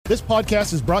This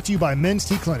podcast is brought to you by Men's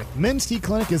T Clinic. Men's T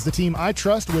Clinic is the team I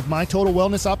trust with my total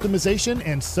wellness optimization,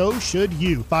 and so should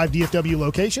you. 5 DFW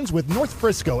locations with North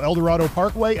Frisco, El Dorado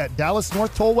Parkway at Dallas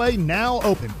North Tollway now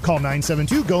open. Call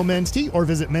 972-GO-MEN'S-T or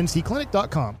visit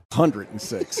mensteclinic.com.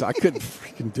 106. I couldn't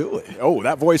freaking do it. Oh,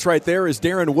 that voice right there is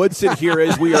Darren Woodson here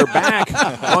as we are back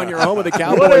on your home of the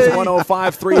Cowboys,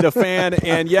 105.3 The Fan.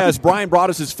 And yes, Brian brought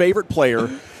us his favorite player.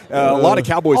 A lot of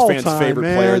Cowboys fans'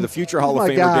 favorite player, the future Hall of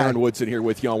Famer Darren Woodson here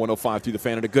with you on 105.3 The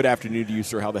Fan. And a good afternoon to you,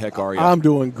 sir. How the heck are you? I'm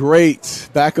doing great.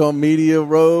 Back on Media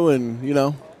Row and,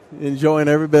 enjoying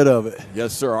every bit of it.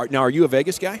 Yes, sir. Now, are you a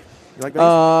Vegas guy? You like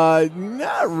Vegas?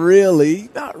 Not really.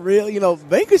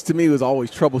 Vegas to me was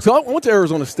always trouble. So I went to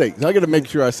Arizona State. So I got to make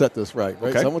sure I set this right?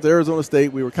 Okay. So I went to Arizona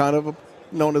State. We were kind of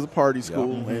known as a party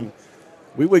school. Yeah. And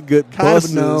we would get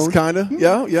buses, kind of.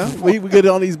 Yeah. We would get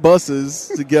on these buses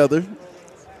together.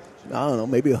 I don't know,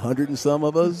 maybe 100 and some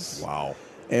of us. Wow.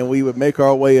 And we would make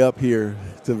our way up here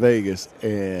to Vegas,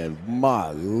 and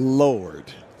my Lord,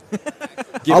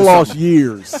 I lost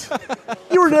years.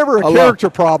 You were never a character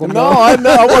problem. No, I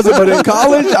wasn't. But in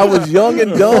college, I was young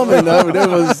and dumb, and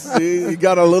it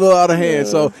got a little out of hand.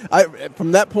 So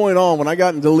from that point on, when I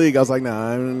got into the league, I was like,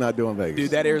 nah, I'm not doing Vegas.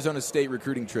 Dude, that Arizona State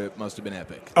recruiting trip must have been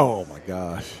epic. Oh, my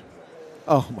gosh.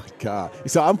 Oh, my God.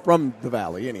 So I'm from the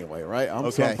Valley anyway, right?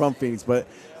 I'm from Phoenix, but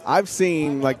I've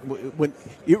seen when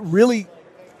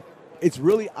it's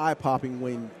really eye-popping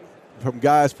when from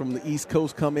guys from the East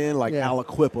Coast come in, like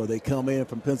Aliquippa. They come in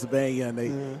from Pennsylvania and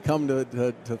they come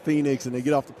to Phoenix and they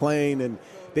get off the plane and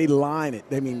they line it.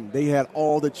 I mean, they had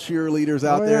all the cheerleaders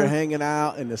out there hanging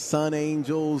out and the Sun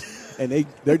Angels, and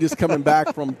they're just coming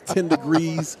back from 10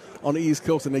 degrees on the East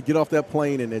Coast, and they get off that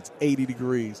plane and it's 80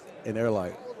 degrees, and they're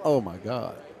like, oh, my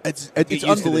God. It's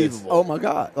unbelievable. Oh, my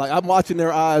God. Like, I'm watching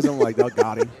their eyes. I'm like, oh,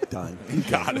 got him. Done.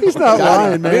 Got him. He's not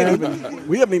lying, man.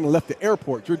 We haven't even left the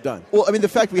airport. You're done. Well, I mean, the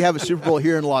fact we have a Super Bowl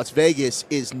here in Las Vegas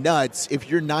is nuts. If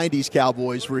your 90s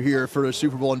Cowboys were here for a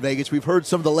Super Bowl in Vegas, we've heard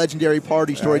some of the legendary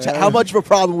party stories. How much of a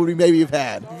problem would we maybe have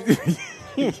had?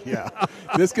 Yeah.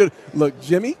 This could – look,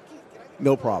 Jimmy,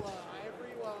 no problem.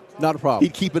 Not a problem.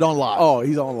 He'd keep it on lock. Oh,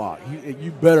 he's on lock.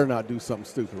 You better not do something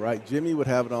stupid, right? Jimmy would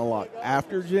have it on lock.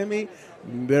 After Jimmy,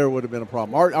 there would have been a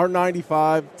problem. Our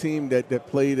 95 team that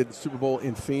played at the Super Bowl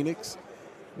in Phoenix,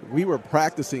 we were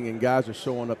practicing and guys were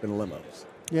showing up in limos.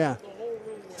 Yeah.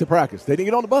 To practice. They didn't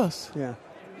get on the bus. Yeah.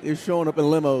 They were showing up in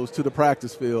limos to the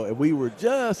practice field, and we were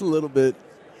just a little bit –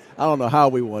 I don't know how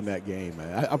we won that game,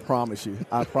 man. I promise you.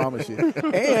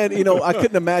 And, I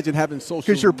couldn't imagine having social –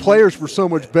 because your players were so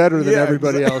much better than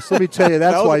everybody else. Let me tell you,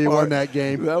 that's why you won that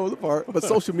game. That was a part. But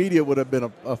social media would have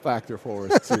been a factor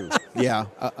for us, too. Yeah.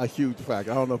 A huge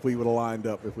factor. I don't know if we would have lined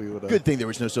up if we would have. Good thing there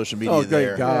was no social media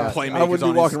there. Oh, God. I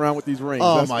wouldn't be walking around with these rings.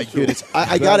 Oh, my goodness.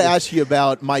 I got to ask you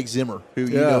about Mike Zimmer, who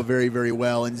you know very, very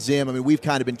well. And Zim, I mean, we've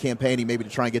kind of been campaigning maybe to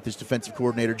try and get this defensive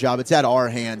coordinator job. It's out of our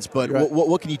hands. But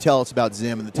what can you tell us about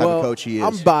Zim and the type of coach he is?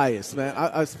 I'm biased, man.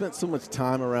 I spent so much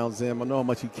time around Zim. I know how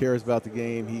much he cares about the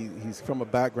game. He's from a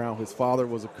background. His father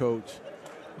was a coach.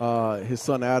 His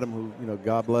son Adam, who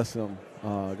God bless him.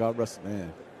 God rest his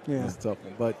man. Yeah, it's a tough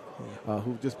one. But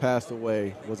who just passed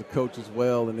away, was a coach as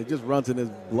well, and it just runs in his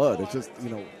blood. It's just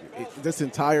this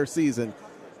entire season,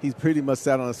 he's pretty much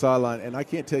sat on the sideline, and I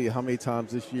can't tell you how many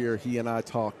times this year he and I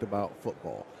talked about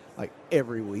football, like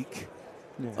every week.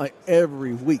 Yeah. Like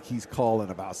every week he's calling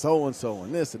about so-and-so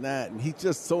and this and that, and he's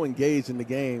just so engaged in the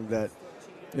game that,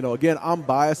 again, I'm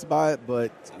biased by it,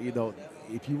 but,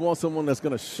 if you want someone that's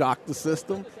going to shock the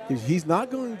system, he's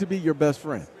not going to be your best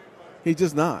friend. He's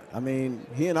just not. I mean,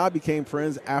 he and I became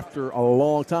friends after a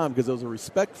long time because there was a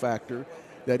respect factor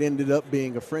that ended up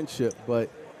being a friendship, but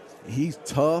he's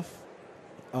tough,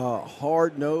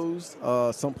 hard-nosed.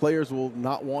 Some players will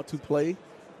not want to play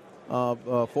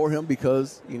for him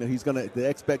because the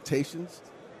expectations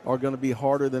are going to be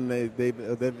harder than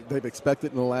they've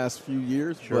expected in the last few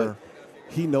years. Sure. But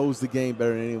he knows the game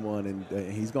better than anyone,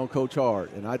 and he's going to coach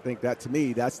hard. And I think that, to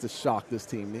me, that's the shock this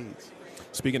team needs.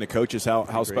 Speaking of coaches,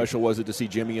 how special was it to see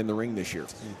Jimmy in the ring this year?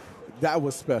 That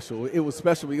was special. It was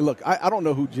special. Look, I don't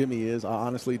know who Jimmy is. I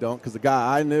honestly don't, because the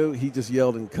guy I knew, he just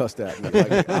yelled and cussed at me.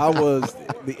 Like, I was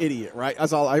the idiot, right?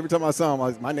 That's all. Every time I saw him, I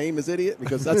was, my name is Idiot,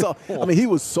 because that's all. I mean, he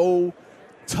was so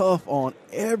tough on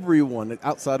everyone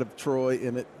outside of Troy,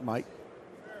 Emmett, Mike,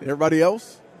 everybody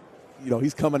else.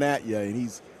 He's coming at you, and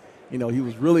he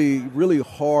was really, really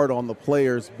hard on the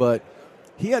players, but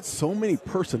he had so many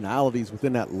personalities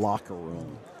within that locker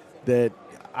room that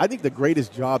I think the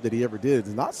greatest job that he ever did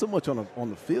is not so much on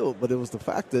the field, but it was the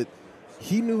fact that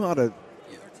he knew how to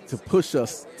push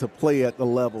us to play at the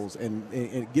levels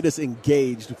and get us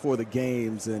engaged before the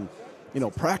games. And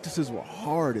practices were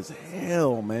hard as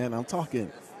hell, man. I'm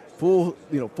talking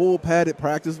full padded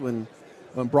practice when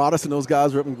Broadus and those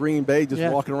guys were up in Green Bay just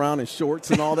walking around in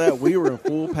shorts and all that. We were in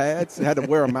full pads. Had to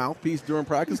wear a mouthpiece during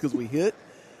practice because we hit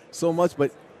so much.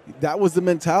 But that was the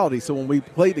mentality. So when we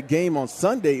played the game on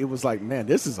Sunday, it was like, man,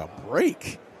 this is a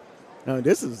break.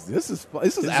 This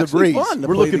is actually fun.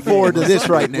 We're looking forward to this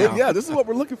right now. Yeah, this is what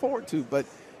we're looking forward to. But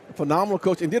phenomenal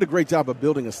coach, and did a great job of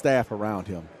building a staff around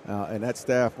him. And that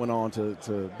staff went on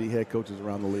to be head coaches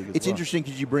around the league as It's well. interesting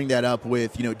because you bring that up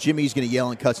with, Jimmy's going to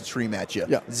yell and cuss and scream at you.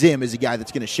 Yeah. Zim is a guy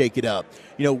that's going to shake it up.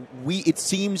 It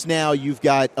seems now you've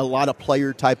got a lot of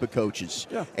player type of coaches.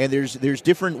 Yeah. And there's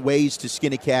different ways to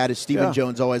skin a cat, as Stephen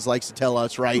Jones always likes to tell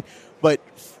us, right? But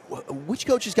which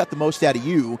coach has got the most out of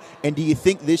you, and do you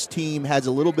think this team has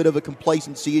a little bit of a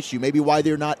complacency issue, maybe why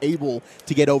they're not able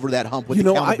to get over that hump with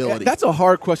accountability? That's a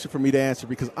hard question for me to answer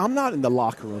because I'm not in the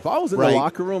locker room. If I was in the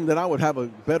locker room, then I would have a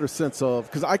better sense of –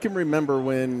 because I can remember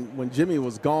when Jimmy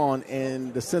was gone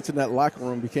and the sense in that locker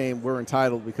room became we're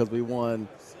entitled because we won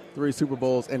 3 Super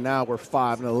Bowls, and now we're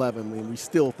 5-11, and we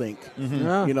still think,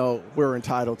 we're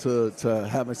entitled to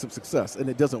having some success. And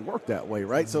it doesn't work that way,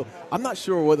 right? So I'm not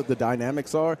sure what the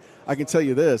dynamics are. I can tell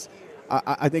you this.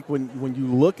 I think when you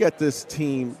look at this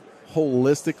team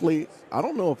holistically, I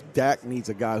don't know if Dak needs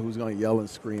a guy who's going to yell and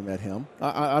scream at him.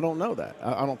 I don't know that.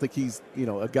 I don't think he's,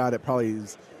 a guy that probably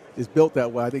is built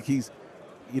that way. I think he's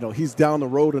down the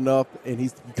road enough, and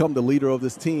he's become the leader of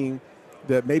this team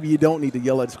that maybe you don't need to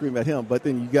yell and scream at him. But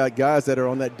then you got guys that are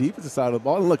on that defensive side of the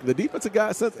ball. And look, the defensive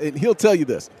guy says, and he'll tell you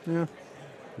this. Yeah.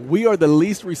 We are the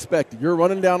least respected. You're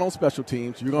running down on special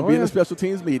teams. You're going to be in the special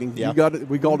teams meeting. Yeah.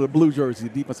 We call it the blue jersey.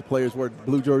 The defensive players wear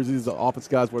blue jerseys. The offense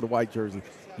guys wear the white jersey.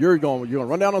 You're going to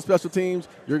run down on special teams.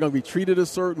 You're going to be treated a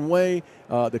certain way.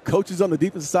 The coaches on the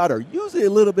defensive side are usually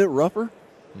a little bit rougher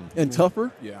and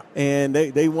tougher. Yeah. And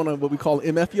they want to, what we call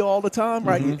MF you all the time,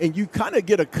 right? Mm-hmm. And you kind of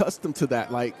get accustomed to that.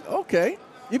 Like, okay.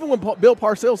 Even when Bill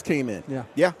Parcells came in,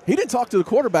 he didn't talk to the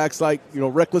quarterbacks like,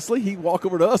 recklessly. He'd walk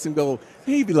over to us and go,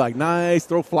 he'd be like, nice,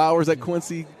 throw flowers at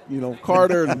Quincy,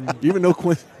 Carter, and even though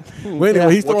Quincy. Well,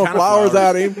 anyway, he's throwing flowers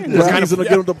at him. He's going to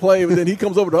get him to play, but then he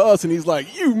comes over to us and he's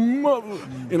like, you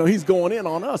mother, he's going in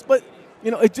on us. But,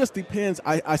 it just depends.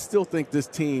 I still think this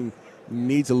team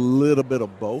needs a little bit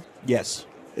of both. Yes.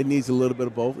 It needs a little bit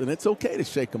of both, and it's okay to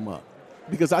shake them up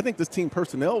because I think this team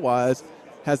personnel-wise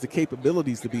has the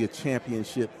capabilities to be a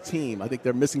championship team. I think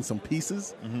they're missing some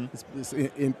pieces,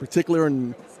 in particular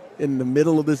in the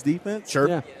middle of this defense. Sure.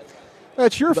 Yeah.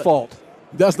 That's your fault.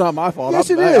 That's not my fault. Yes,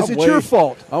 it is. It's your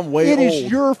fault. I'm way old. It is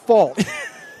your fault.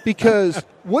 Because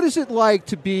what is it like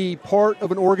to be part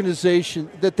of an organization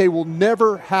that they will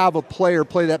never have a player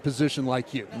play that position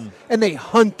like you? And they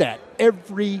hunt that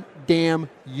every damn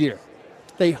year.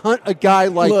 They hunt a guy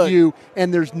like you,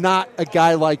 and there's not a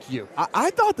guy like you.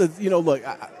 I thought that,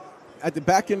 at the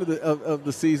back end of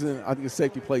the season, I think the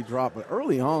safety play dropped. But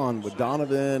early on with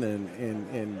Donovan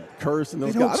and Curse and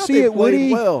those guys, I thought they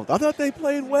played well. I thought they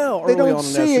played well early on in that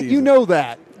season. They don't see it. You know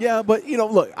that. Yeah, but,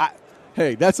 look,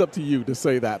 hey, that's up to you to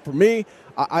say that. For me,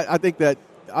 I think that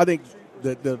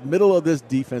the middle of this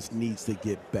defense needs to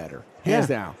get better. Hands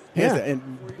down.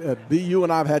 And you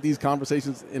and I have had these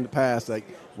conversations in the past. Like,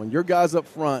 when your guys up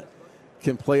front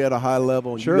can play at a high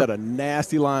level, and you got a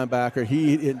nasty linebacker.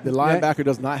 The linebacker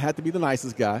does not have to be the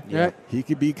nicest guy. Yeah. He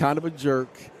could be kind of a jerk,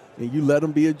 and you let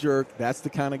him be a jerk. That's the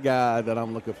kind of guy that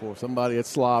I'm looking for. Somebody that's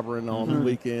slobbering on the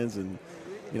weekends and,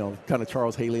 kind of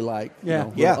Charles Haley-like. A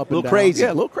little crazy.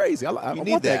 Yeah, a little crazy. I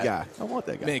want that guy. I want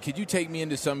that guy. Man, could you take me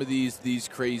into some of these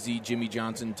crazy Jimmy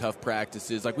Johnson tough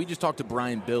practices? Like, we just talked to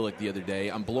Brian Billick the other day.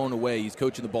 I'm blown away. He's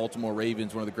coaching the Baltimore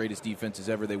Ravens, one of the greatest defenses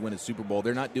ever. They win a Super Bowl.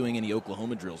 They're not doing any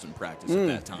Oklahoma drills in practice at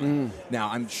that time. Now,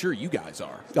 I'm sure you guys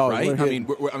are, right? I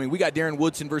mean, we got Darren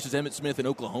Woodson versus Emmitt Smith in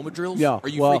Oklahoma drills? Yeah. Are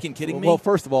you freaking kidding me? Well,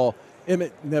 first of all,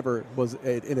 Emmitt never was –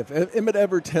 and if Emmitt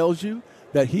ever tells you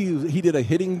that he did a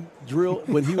hitting drill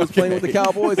when he was playing with the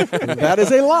Cowboys, that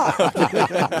is a lie.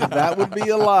 That would be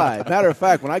a lie. Matter of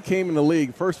fact, when I came in the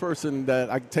league, first person that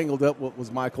I tangled up with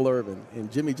was Michael Irvin. And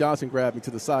Jimmy Johnson grabbed me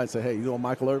to the side and said, hey,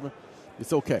 Michael Irvin?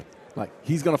 It's okay. Like,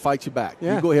 he's going to fight you back.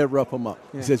 Yeah. You go ahead and rough him up.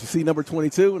 Yeah. He says, you see number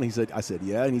 22? And I said,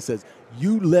 yeah. And he says,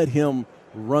 you let him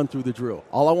run through the drill.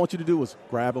 All I want you to do is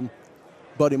grab him,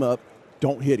 butt him up,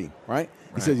 don't hit him, right?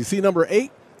 He says, you see number 8?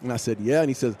 And I said, yeah. And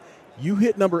he says, you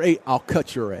hit number 8, I'll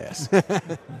cut your ass.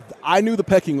 I knew the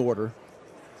pecking order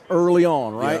early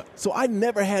on, right? Yeah. So I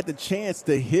never had the chance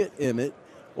to hit Emmitt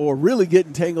or really get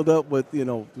entangled up with,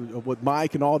 with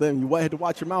Mike and all them. You had to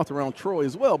watch your mouth around Troy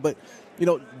as well. But,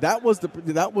 that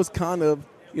was kind of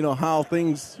how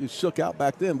things shook out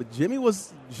back then. But Jimmy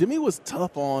was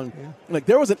tough on. Like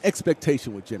there was an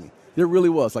expectation with Jimmy. There really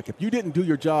was. Like if you didn't do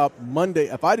your job Monday,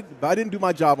 if I didn't do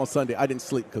my job on Sunday, I didn't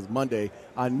sleep because Monday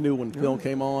I knew when film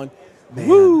came on. Man.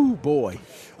 Woo, boy.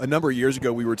 A number of years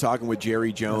ago, we were talking with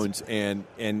Jerry Jones, and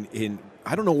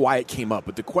I don't know why it came up,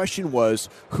 but the question was,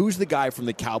 who's the guy from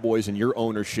the Cowboys in your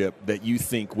ownership that you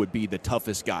think would be the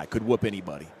toughest guy, could whoop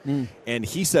anybody? And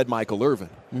he said Michael Irvin.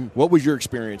 What was your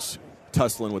experience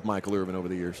tussling with Michael Irvin over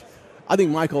the years? I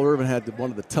think Michael Irvin had one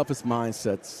of the toughest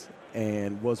mindsets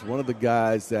and was one of the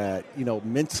guys that,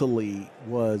 mentally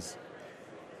was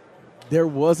 – there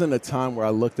wasn't a time where I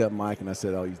looked at Mike and I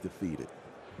said, oh, he's defeated.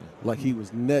 Like he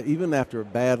was even after a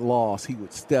bad loss, he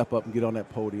would step up and get on that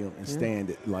podium and stand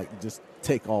it, like just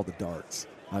take all the darts.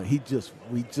 He just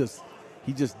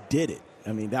did it.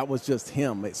 I mean, that was just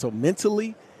him. So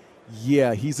mentally,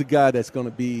 yeah, he's a guy he's going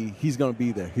to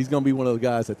be there. He's going to be one of the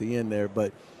guys at the end there.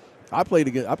 But I played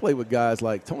with guys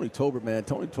like Tony Tolbert, man.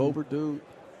 Tony Tolbert, dude.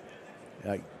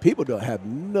 Like people don't have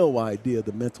no idea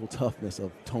the mental toughness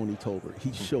of Tony Tolbert.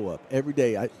 He'd show up every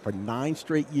day. For 9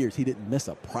 straight years, he didn't miss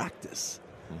a practice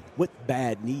with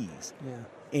bad knees. Yeah.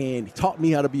 And he taught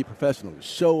me how to be a professional, to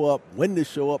show up, when to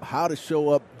show up, how to show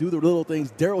up, do the little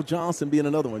things. Daryl Johnson being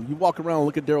another one. You walk around and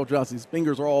look at Daryl Johnson, his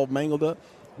fingers are all mangled up,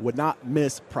 would not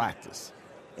miss practice.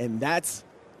 And that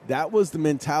was the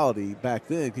mentality back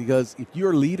then, because if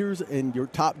your leaders and your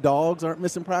top dogs aren't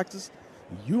missing practice,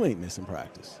 you ain't missing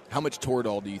practice. How much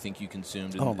Toradol do you think you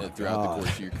consumed throughout the course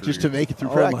of your career? Just to make it through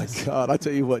practice. Oh, my God. I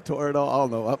tell you what, Toradol, I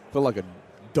don't know. I feel like a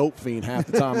dope fiend half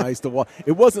the time I used to walk.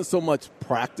 It wasn't so much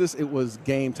practice. It was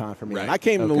game time for me. Right. When I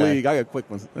came in the league, I got a quick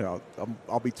one.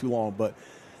 I'll be too long. But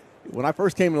when I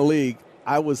first came in the league,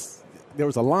 there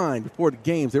was a line before the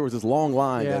games. There was this long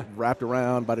line that wrapped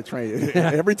around by the train.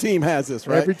 Every team has this,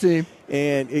 right? Every team.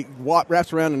 And it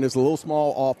wraps around in this little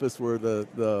small office where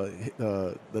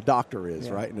the doctor is,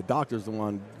 right? And the doctor's the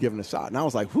one giving the shot. And I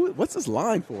was like, what's this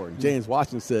line for? And James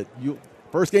Washington said,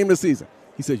 first game of the season.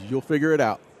 He said, you'll figure it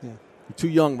out. You're too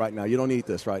young right now. You don't need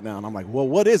this right now. And I'm like, well,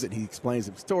 what is it? He explains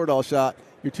it's Toradol shot.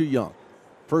 You're too young.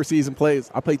 First season plays,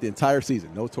 I played the entire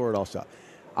season. No Toradol shot.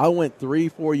 I went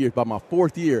 3-4 years. By my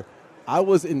 4th year, I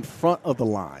was in front of the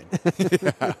line.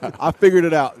 I figured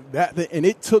it out. And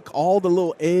it took all the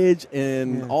little edge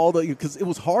and all because it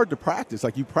was hard to practice.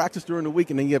 Like you practice during the week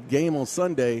and then you have game on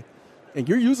Sunday and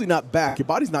you're usually not back. Your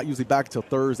body's not usually back until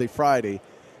Thursday, Friday.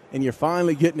 And you're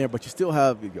finally getting there, but you still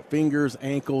have your fingers,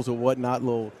 ankles, or whatnot,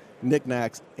 little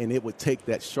knickknacks, and it would take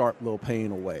that sharp little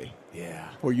pain away. Yeah.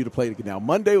 For you to play it again. Now,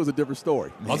 Monday was a different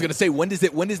story. I was going to say, when does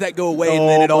that go away and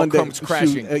then it all comes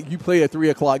crashing? Shoot, you play a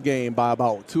 3 o'clock game by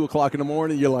about 2 o'clock in the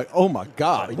morning, you're like, oh, my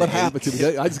God, what happened to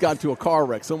me? I just got into a car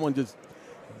wreck. Someone just,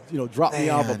 dropped me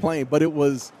off a plane. But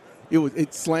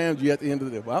it slammed you at the end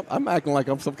of the day. Well, I'm acting like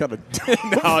I'm some kind of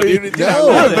no, dude.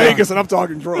 We're in Vegas and I'm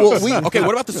talking drugs. Okay,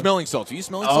 what about the smelling salts? Are you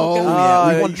smelling salt? Oh,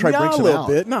 yeah. We want to try to bring some a little out.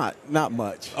 bit. Not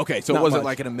much. Okay, so not it wasn't much.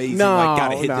 like an amazing, No.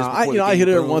 gotta hit this before the I game, hit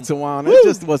it every boom. once in a while. And it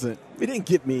just wasn't. It didn't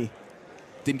get me.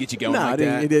 Didn't get you going No, like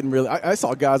that? it didn't really. I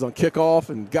saw guys on kickoff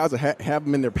and guys that have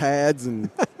them in their pads and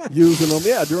using them.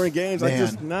 Yeah, during games. Man. I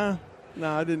just,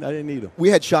 I didn't need them. We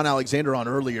had Sean Alexander on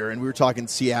earlier, and we were talking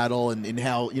Seattle and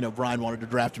how, Brian wanted to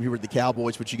draft him here with the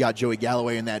Cowboys, but you got Joey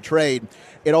Galloway in that trade.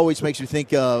 It always makes me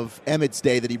think of Emmett's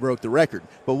day that he broke the record.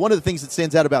 But one of the things that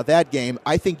stands out about that game,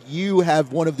 I think you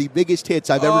have one of the biggest hits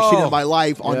I've ever seen in my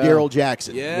life on Darrell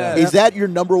Jackson. Yeah. Is that your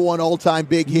number one all-time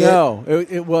big hit? No,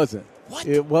 it wasn't. What?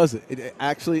 It wasn't.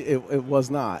 It was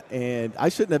not. And I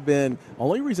shouldn't have been. The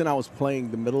only reason I was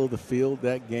playing the middle of the field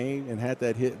that game and had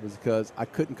that hit was because I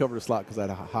couldn't cover the slot because I had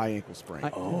a high ankle sprain. He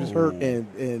was hurt.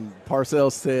 And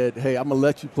Parcells said, hey, I'm going to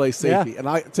let you play safety. And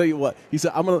I tell you what, he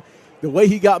said, the way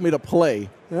he got me to play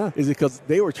is because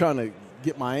they were trying to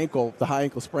get my ankle, the high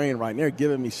ankle sprain right there,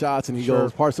 giving me shots. And he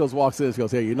goes, Parcells walks in and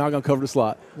goes, hey, you're not going to cover the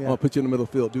slot. I'm going to put you in the middle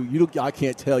of the field. Dude, I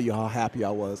can't tell you how happy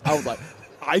I was. I was like,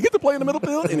 I get to play in the middle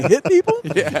field and hit people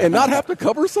and not have to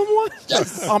cover someone?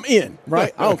 Yes. I'm in,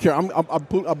 right? I don't care.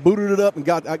 I booted it up and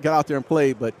got out there and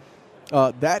played. But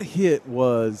that hit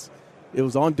was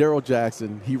on Darrell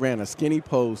Jackson. He ran a skinny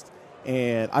post.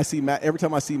 And I see Matt, every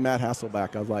time I see Matt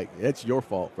Hasselbeck, I was like, it's your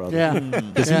fault, brother. Yeah.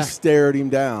 Because he stared him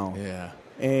down. Yeah.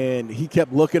 And he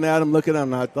kept looking at him,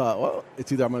 and I thought, well,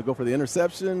 it's either I'm going to go for the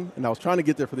interception. And I was trying to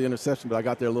get there for the interception, but I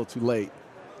got there a little too late.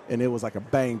 And it was like a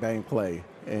bang, bang play.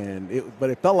 But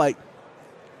it felt like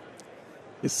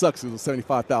it sucks. It was a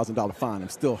 $75,000 fine. I'm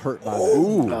still hurt by that.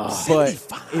 Ooh, but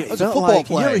it was a felt football like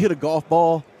play. You ever hit a golf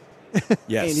ball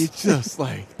Yes. And he's just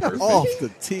like off the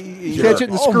tee. Catch it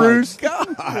in the screws.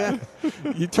 God.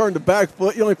 You turn the back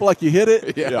foot. You don't even feel like you hit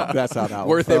it. Yeah. That's how that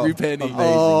Worth felt. every penny.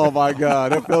 Oh, my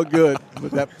God. That felt good.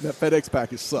 But that FedEx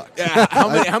package sucked. Yeah.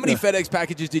 How many FedEx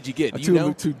packages did you get? Do you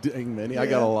know? Too dang many. I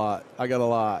got a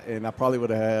lot. And I probably would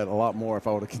have had a lot more if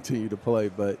I would have continued to play.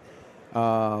 But,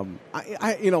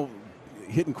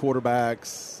 hitting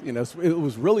quarterbacks, it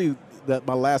was really that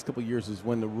my last couple of years is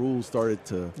when the rules started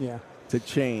to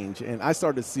change. And I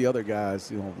started to see other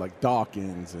guys, like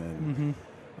Dawkins and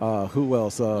who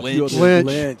else?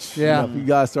 Lynch. Yeah. You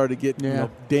guys started to get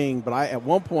dinged. But at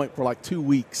one point for like 2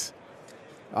 weeks,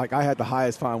 like I had the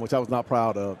highest fine, which I was not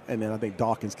proud of. And then I think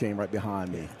Dawkins came right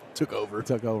behind me. Took over of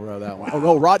that one. Oh,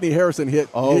 no, Rodney Harrison hit.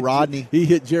 Rodney. He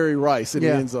hit Jerry Rice in the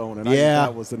end zone, and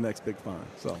that was the next big fine.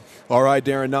 So, all right,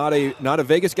 Darren, not a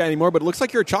Vegas guy anymore, but it looks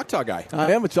like you're a Choctaw guy.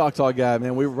 I am a Choctaw guy,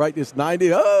 man. We were right this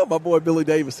 90. Oh, my boy Billy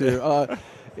Davis here.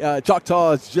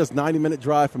 Choctaw is just 90-minute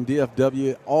drive from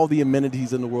DFW. All the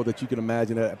amenities in the world that you can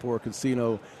imagine at Port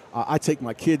Casino. I take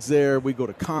my kids there. We go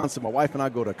to concerts. My wife and I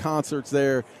go to concerts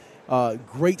there.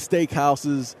 Great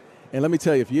steakhouses. And let me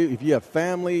tell you, if you have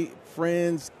family,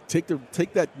 friends, take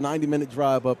that 90-minute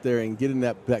drive up there and get in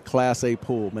that Class A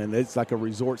pool, man. It's like a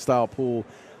resort-style pool.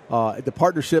 The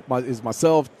partnership is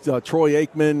myself, Troy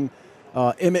Aikman,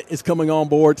 Emmett is coming on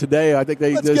board today. I think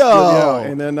Let's go.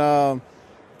 And then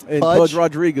Pudge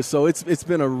Rodriguez. So it's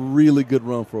been a really good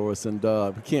run for us, and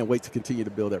we can't wait to continue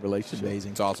to build that relationship.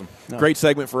 Amazing. It's awesome. No. Great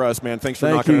segment for us, man. Thanks for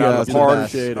Thank knocking you, it out of the park.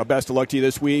 Appreciate it. Best of luck to you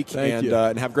this week, Thank you.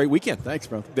 and have a great weekend. Thanks,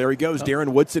 bro. There he goes, Darren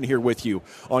Woodson here with you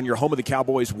on your home of the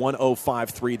Cowboys,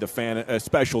 105.3 The Fan. A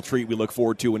special treat we look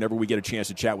forward to whenever we get a chance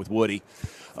to chat with Woody.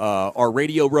 Our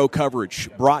Radio Row coverage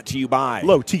brought to you by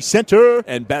Low T Center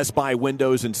and Best Buy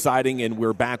Windows and Siding, and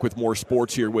we're back with more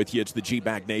sports here with you. It's the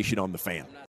G-Back Nation on The Fan.